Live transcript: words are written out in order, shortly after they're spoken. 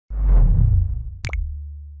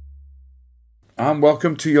And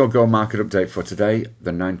welcome to your GO Market update for today, the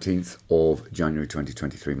 19th of January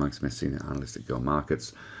 2023. Mike Smith, Senior Analyst at GO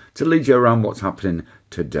Markets, to lead you around what's happening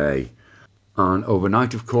today. And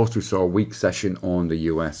overnight, of course, we saw a weak session on the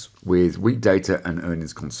US with weak data and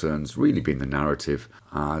earnings concerns really being the narrative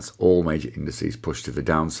as all major indices push to the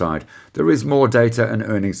downside. There is more data and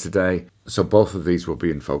earnings today, so both of these will be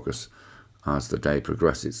in focus as the day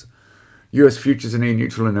progresses. US futures are near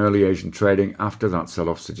neutral in early Asian trading after that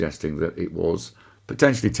sell-off, suggesting that it was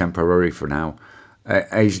potentially temporary for now.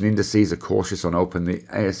 Asian indices are cautious on open. The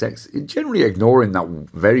ASX generally ignoring that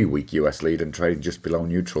very weak US lead and trading just below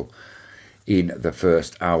neutral in the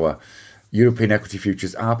first hour. European equity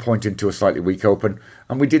futures are pointing to a slightly weak open,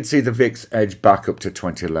 and we did see the VIX edge back up to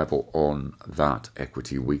 20 level on that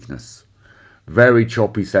equity weakness. Very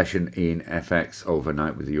choppy session in FX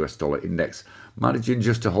overnight with the US dollar index managing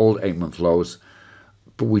just to hold 8-month lows.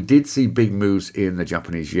 But we did see big moves in the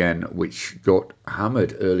Japanese yen, which got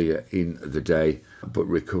hammered earlier in the day, but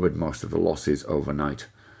recovered most of the losses overnight.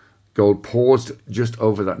 Gold paused just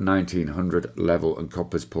over that 1900 level, and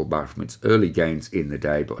copper's pulled back from its early gains in the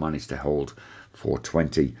day, but managed to hold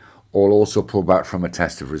 420. Oil also pulled back from a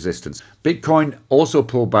test of resistance. Bitcoin also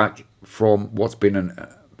pulled back from what's been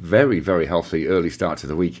a very, very healthy early start to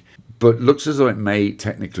the week, but looks as though it may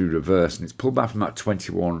technically reverse, and it's pulled back from that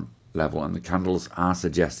 21 level, and the candles are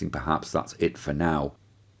suggesting perhaps that's it for now.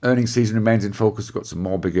 Earnings season remains in focus. We've got some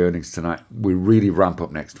more big earnings tonight. We really ramp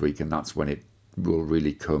up next week, and that's when it will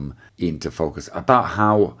really come into focus about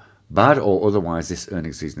how bad or otherwise this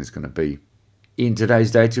earnings season is going to be. In today's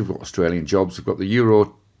data, we've got Australian jobs, we've got the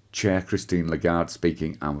Euro Chair Christine Lagarde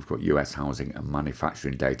speaking, and we've got US housing and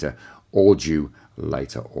manufacturing data all due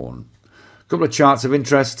later on. A couple of charts of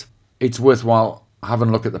interest. It's worthwhile having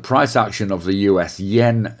a look at the price action of the US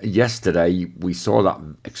yen yesterday. We saw that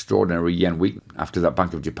extraordinary yen week after that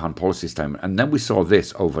Bank of Japan policy statement, and then we saw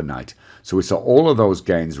this overnight. So we saw all of those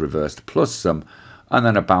gains reversed plus some, and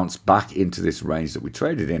then a bounce back into this range that we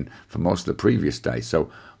traded in for most of the previous day.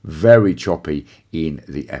 So very choppy in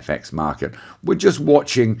the FX market. We're just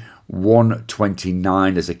watching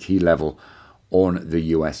 129 as a key level on the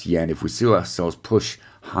US yen. If we see ourselves push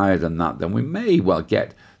higher than that, then we may well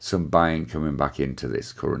get some buying coming back into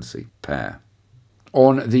this currency pair.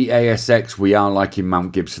 On the ASX, we are liking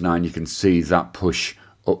Mount Gibson, and you can see that push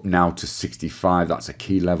up now to 65. That's a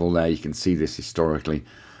key level there. You can see this historically.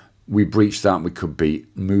 We breach that, we could be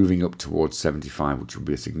moving up towards 75, which would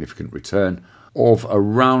be a significant return of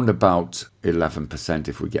around about 11%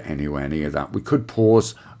 if we get anywhere near that. We could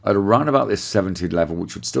pause at around about this 70 level,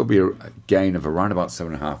 which would still be a gain of around about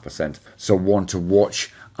 7.5%. So one to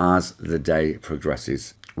watch as the day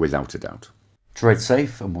progresses, without a doubt. Trade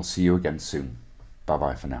safe, and we'll see you again soon.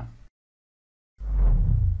 Bye-bye for now.